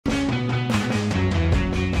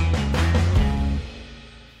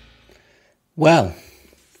Well,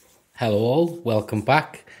 hello all, welcome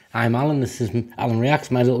back. I'm Alan, this is Alan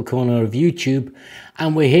Reacts, my little corner of YouTube,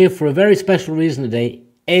 and we're here for a very special reason today.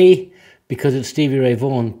 A, because it's Stevie Ray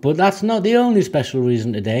Vaughan, but that's not the only special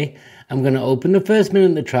reason today. I'm going to open the first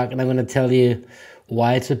minute of the track and I'm going to tell you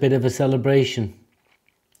why it's a bit of a celebration.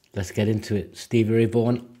 Let's get into it. Stevie Ray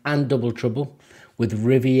Vaughan and Double Trouble with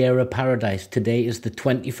Riviera Paradise. Today is the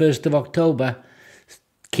 21st of October.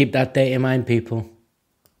 Keep that date in mind, people.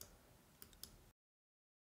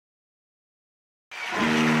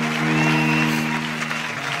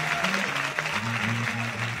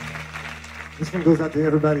 This one goes out to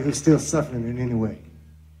everybody who's still suffering in any way.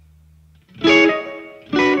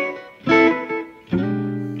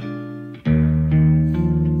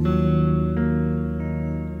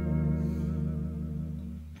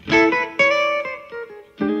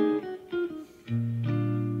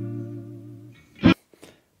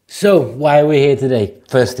 So, why are we here today?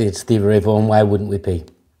 Firstly, it's Stevie Ray Vaughan, why wouldn't we be?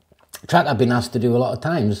 A track I've been asked to do a lot of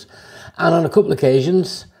times, and on a couple of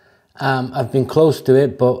occasions, I've been close to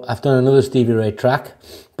it, but I've done another Stevie Ray track,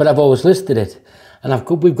 but I've always listed it. And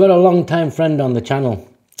we've got a long-time friend on the channel,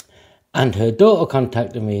 and her daughter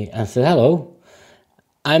contacted me and said, hello,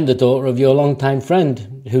 I'm the daughter of your long-time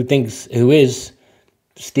friend who is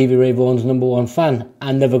Stevie Ray Vaughan's #1 fan.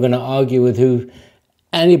 I'm never going to argue with who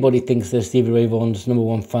anybody thinks they're Stevie Ray Vaughan's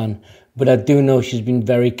 #1 fan, but I do know she's been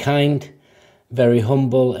very kind, very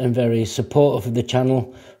humble, and very supportive of the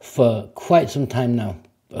channel for quite some time now.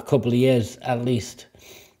 A couple of years at least.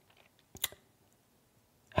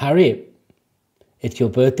 Harriet, it's your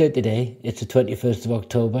birthday today. It's the 21st of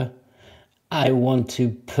October. I want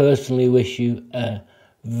to personally wish you a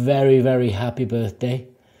very, very happy birthday.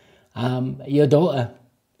 Your daughter,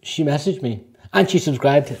 she messaged me and she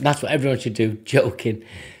subscribed. That's what everyone should do, joking.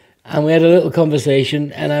 And we had a little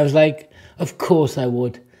conversation and I was like, of course I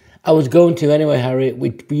would. I was going to anyway, Harriet.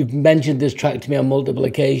 You've mentioned this track to me on multiple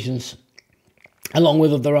occasions, along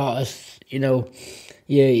with other artists, you know,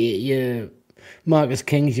 your Marcus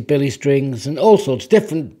Kings, your Billy Strings, and all sorts.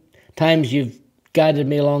 Different times you've guided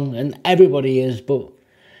me along, and everybody is. But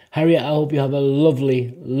Harriet, I hope you have a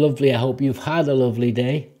lovely, I hope you've had a lovely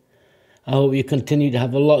day. I hope you continue to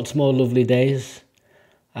have lots more lovely days.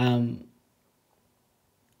 And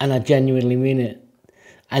I genuinely mean it.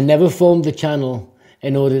 I never formed the channel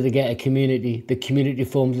in order to get a community. The community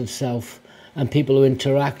forms itself, and people who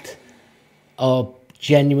interact are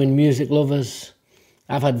genuine music lovers.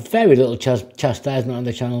 I've had very little chastisement on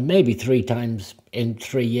the channel, maybe 3 times in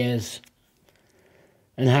 3 years.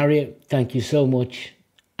 And Harriet, thank you so much.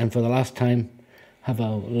 And for the last time, have a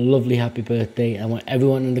lovely happy birthday. I want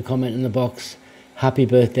everyone in the comment in the box, happy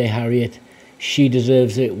birthday, Harriet. She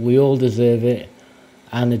deserves it, we all deserve it.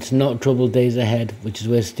 And it's not troubled days ahead, which is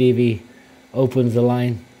where Stevie opens the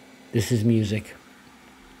line. This is music.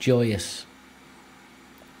 Joyous.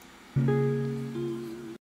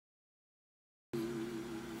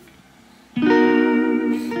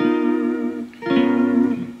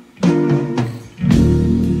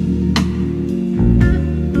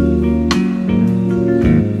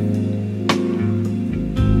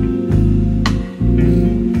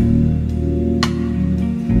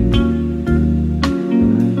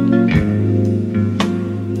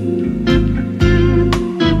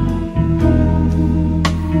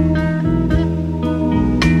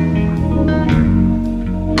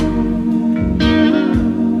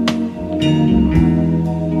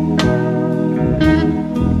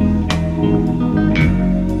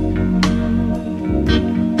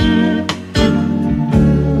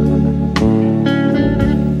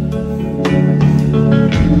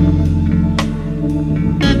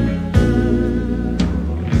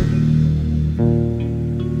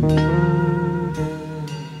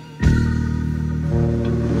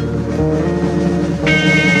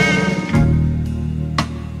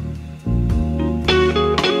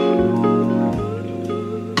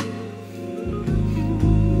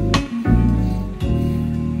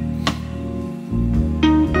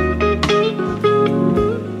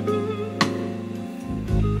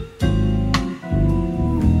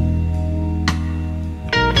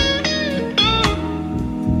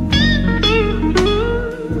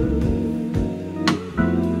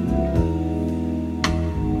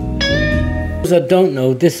 I don't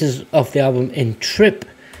know, this is off the album In Trip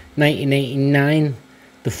 1989,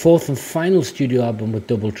 the 4th and final studio album with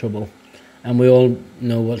Double Trouble, and we all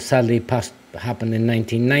know what sadly happened in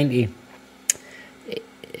 1990.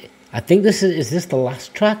 I think this is this the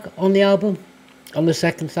last track on the album, on the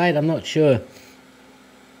second side? I'm not sure.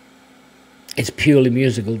 It's purely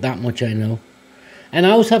musical, that much I know. And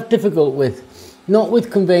I always have difficult with, not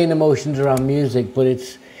with conveying emotions around music, but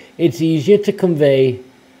it's It's easier to convey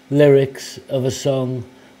lyrics of a song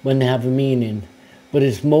when they have a meaning, but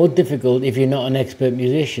it's more difficult if you're not an expert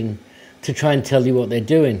musician to try and tell you what they're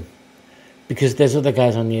doing, because there's other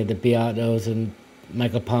guys on here, the Beatos and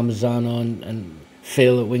Michael Parmesan and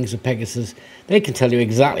Phil at Wings of Pegasus. They can tell you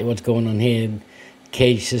exactly what's going on here,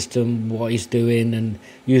 cage system, what he's doing, and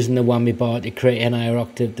using the whammy bar to create an higher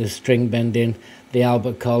octave, the string bending, the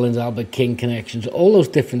Albert Collins, Albert King connections, all those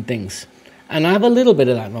different things. And I have a little bit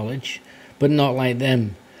of that knowledge, but not like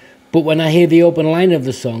them. But when I hear the open line of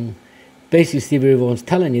the song, basically Stevie Ray Vaughan's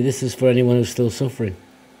telling you this is for anyone who's still suffering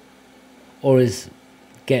or is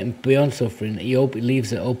getting beyond suffering. He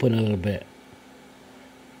leaves it open a little bit.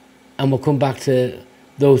 And we'll come back to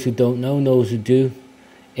those who don't know, those who do.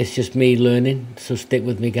 It's just me learning, so stick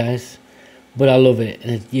with me, guys. But I love it,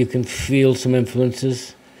 and you can feel some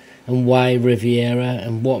influences and why Riviera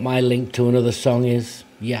and what my link to another song is.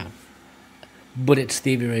 Yeah. But it's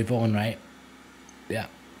Stevie Ray Vaughan, right? Yeah.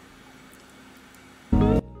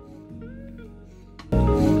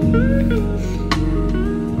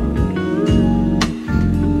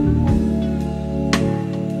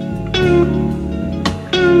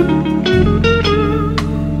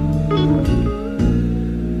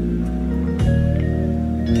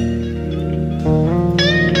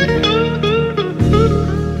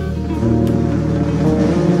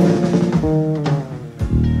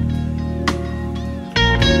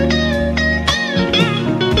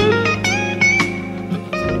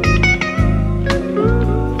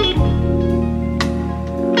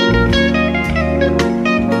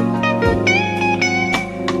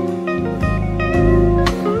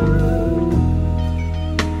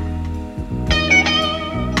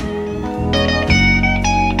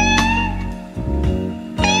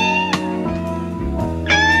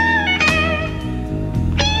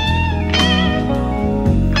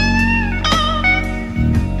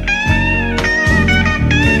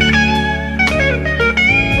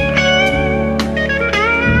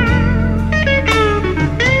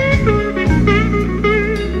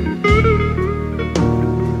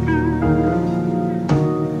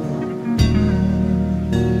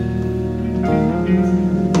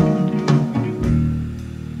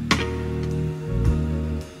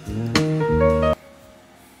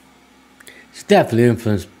 Definitely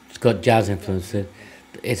influenced. It's got jazz influence.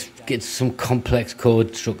 It's some complex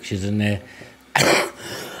chord structures in there.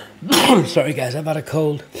 Sorry guys, I've had a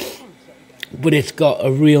cold. But it's got a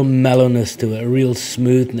real mellowness to it, a real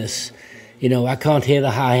smoothness. You know, I can't hear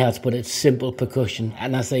the hi-hats, but it's simple percussion.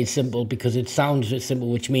 And I say simple because it sounds simple,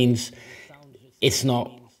 which means it's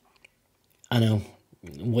not, I know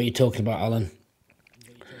what you're talking about, Alan.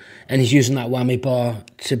 And he's using that whammy bar.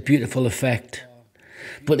 It's a beautiful effect.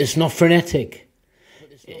 But it's not frenetic.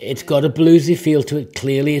 It's got a bluesy feel to it.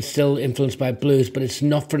 Clearly, it's still influenced by blues, but it's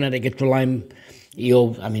not frenetic. It's relying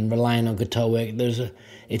on guitar work.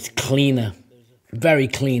 It's cleaner, very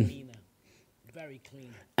clean.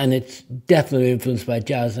 And it's definitely influenced by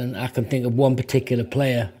jazz. And I can think of one particular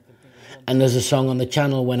player. And there's a song on the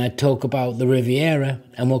channel when I talk about the Riviera,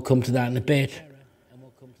 and we'll come to that in a bit.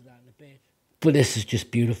 But this is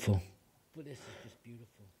just beautiful.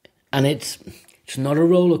 And it's not a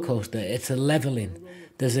roller coaster, it's a leveling.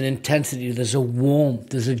 There's an intensity, there's a warmth,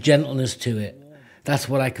 there's a gentleness to it. That's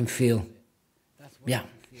what I can feel. Yeah.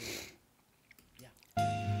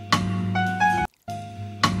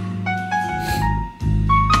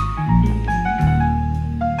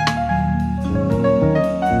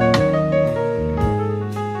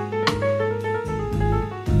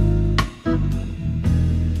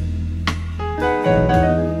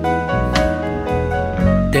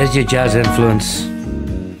 There's your jazz influence.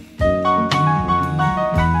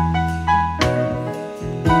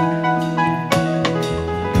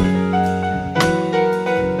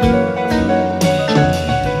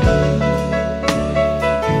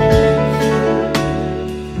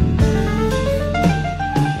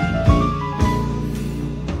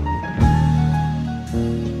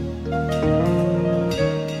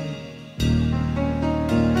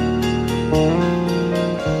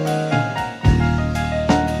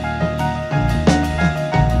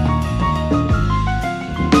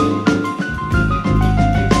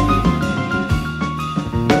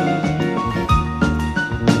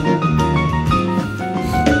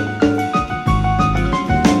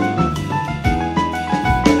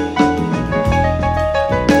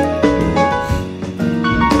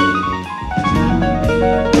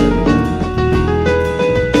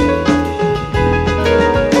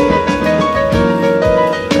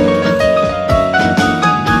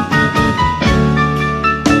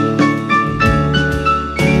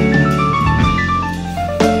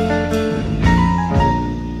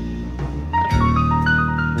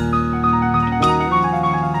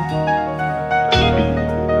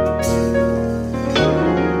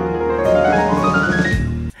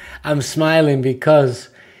 I'm smiling because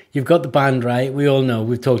you've got the band, right? We all know.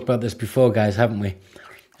 We've talked about this before, guys, haven't we?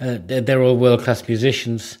 They're all world-class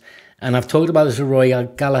musicians. And I've talked about this with Roy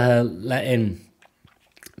Gallagher, letting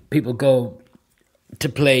people go to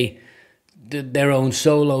play their own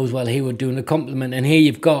solos while he was doing a compliment. And here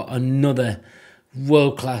you've got another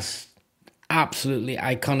world-class, absolutely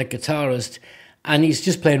iconic guitarist, and he's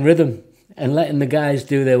just playing rhythm and letting the guys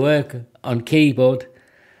do their work on keyboard.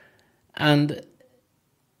 And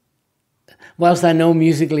whilst I know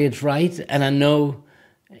musically it's right, and I know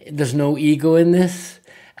there's no ego in this,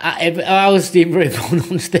 if I was Stevie Ray Vaughan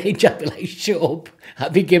on stage, I'd be like, shut up.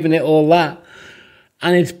 I'd be giving it all that.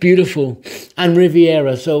 And it's beautiful. And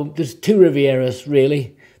Riviera, so there's two Rivieras,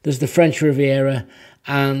 really. There's the French Riviera,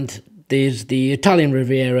 and there's the Italian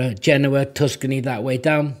Riviera, Genoa, Tuscany, that way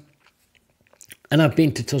down. And I've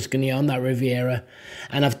been to Tuscany on that Riviera,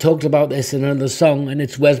 and I've talked about this in another song, and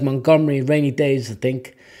it's Wes Montgomery, Rainy Days, I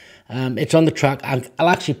think. It's on the track. I'll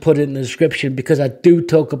actually put it in the description, because I do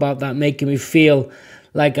talk about that making me feel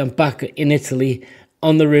like I'm back in Italy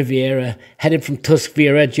on the Riviera, headed from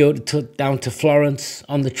Viareggio down to Florence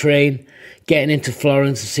on the train, getting into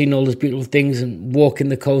Florence and seeing all those beautiful things and walking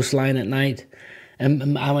the coastline at night.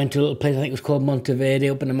 And I went to a little place, I think it was called Monteverde,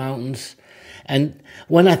 up in the mountains. And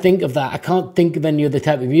when I think of that, I can't think of any other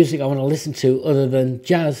type of music I want to listen to other than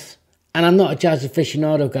jazz. And I'm not a jazz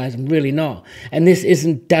aficionado, guys, I'm really not. And this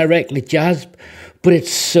isn't directly jazz, but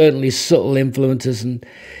it's certainly subtle influences, and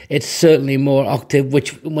it's certainly more octave,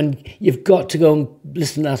 which when you've got to go and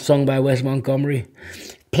listen to that song by Wes Montgomery,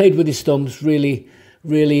 played with his thumbs, really,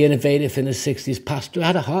 really innovative in the 60s, passed through,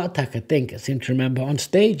 had a heart attack, I think, I seem to remember, on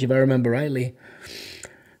stage, if I remember rightly.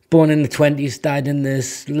 Born in the 20s, died in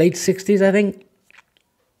the late 60s, I think.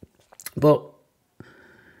 But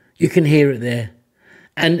you can hear it there.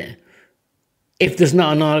 And if there's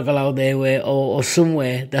not an article out there where, or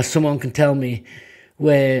somewhere that someone can tell me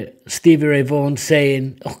where Stevie Ray Vaughan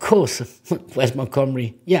saying, of course, Wes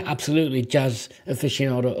Montgomery, yeah, absolutely, jazz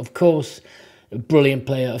aficionado, of course, a brilliant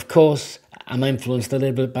player, of course, I'm influenced a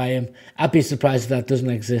little bit by him. I'd be surprised if that doesn't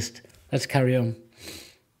exist. Let's carry on.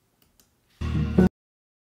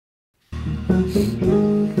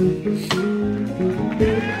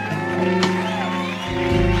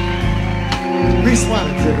 Reese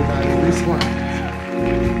Wines, everybody, Reese Wines.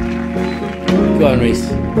 Go on, Reese.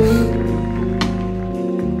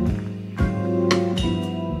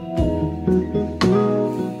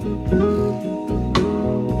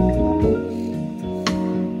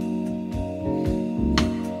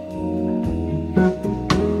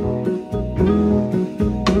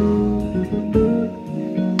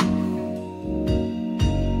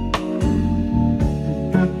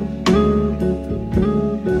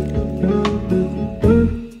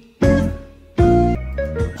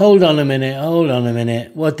 Hold on a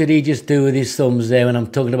minute. What did he just do with his thumbs there when I'm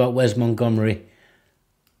talking about Wes Montgomery?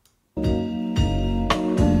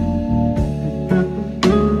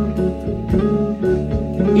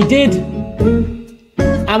 He did.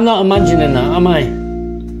 I'm not imagining that, am I?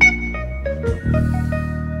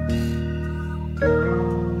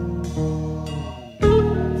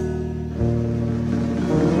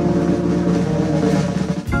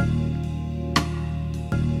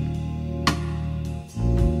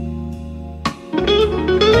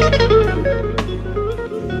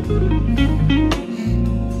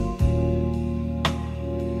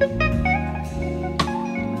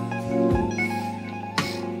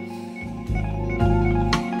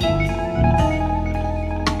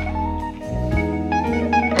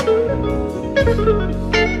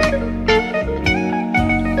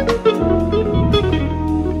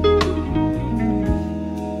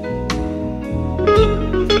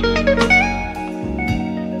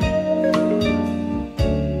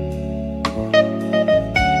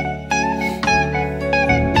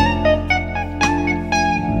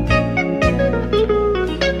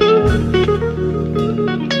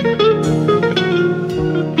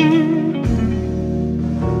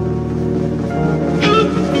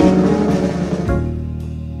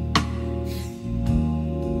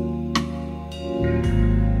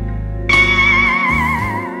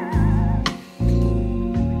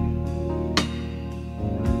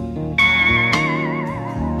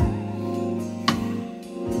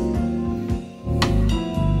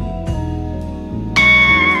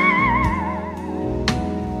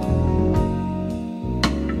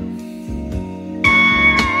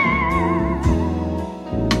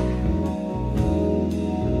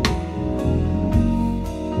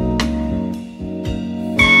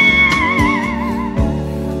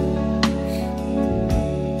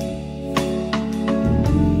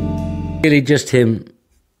 Really just him,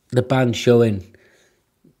 the band showing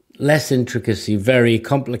less intricacy, very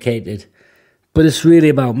complicated. But it's really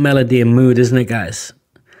about melody and mood, isn't it, guys?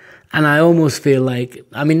 And I almost feel like,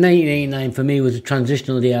 I mean, 1989 for me was a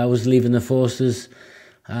transitional year. I was leaving the forces.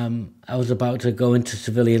 I was about to go into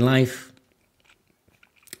civilian life.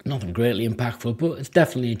 Nothing greatly impactful, but it's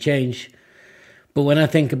definitely a change. But when I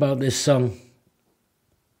think about this song,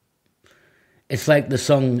 it's like the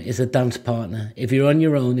song is a dance partner. If you're on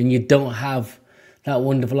your own and you don't have that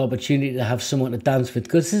wonderful opportunity to have someone to dance with,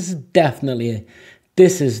 because this is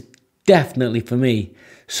definitely for me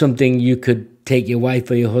something you could take your wife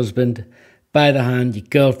or your husband by the hand, your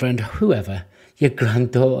girlfriend, whoever, your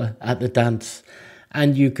granddaughter at the dance,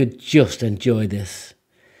 and you could just enjoy this.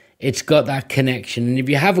 It's got that connection, and if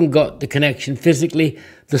you haven't got the connection physically,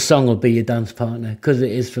 the song will be your dance partner, because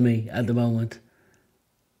it is for me at the moment.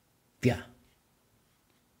 Yeah.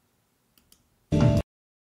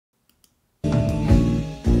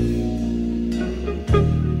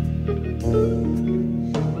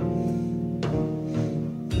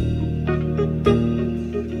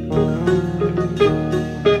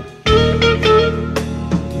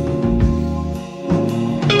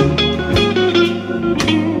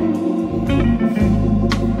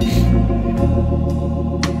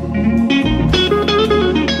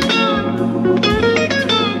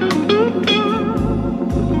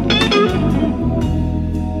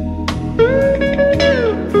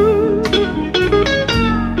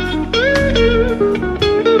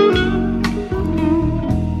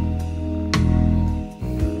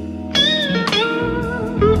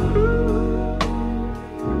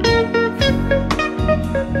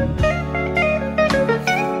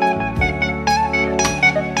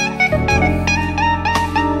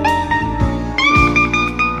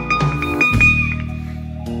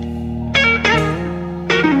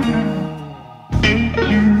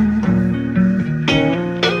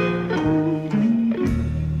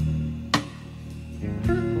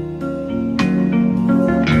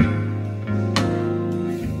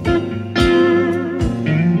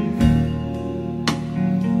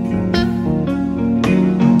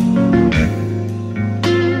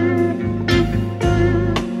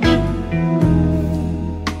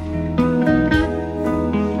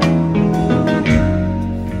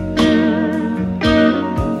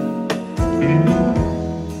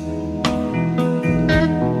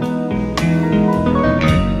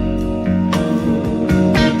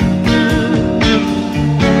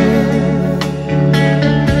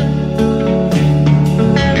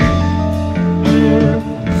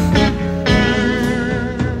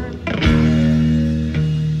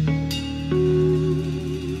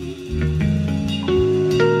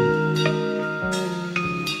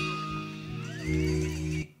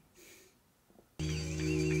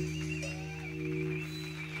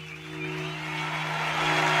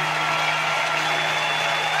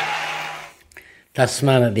 That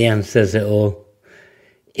smile at the end says it all.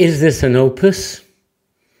 Is this an opus?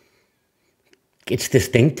 It's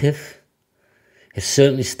distinctive. It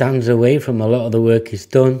certainly stands away from a lot of the work he's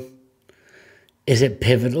done. Is it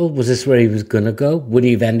pivotal? Was this where he was going to go? Would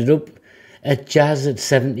he have ended up at jazz at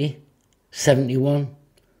 70, 71?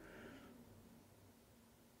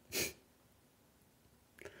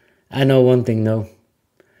 I know one thing though.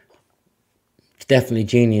 It's definitely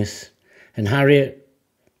genius. And Hariett,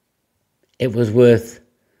 it was worth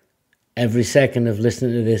every second of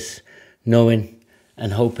listening to this, knowing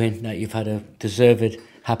and hoping that you've had a deserved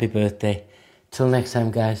happy birthday. Till next time,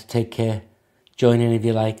 guys, take care. Join in if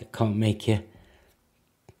you like. I can't make you.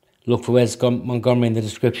 Look for Wes Montgomery in the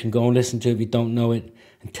description. Go and listen to it if you don't know it.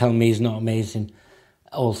 And tell me he's not amazing.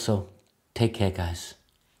 Also, take care, guys.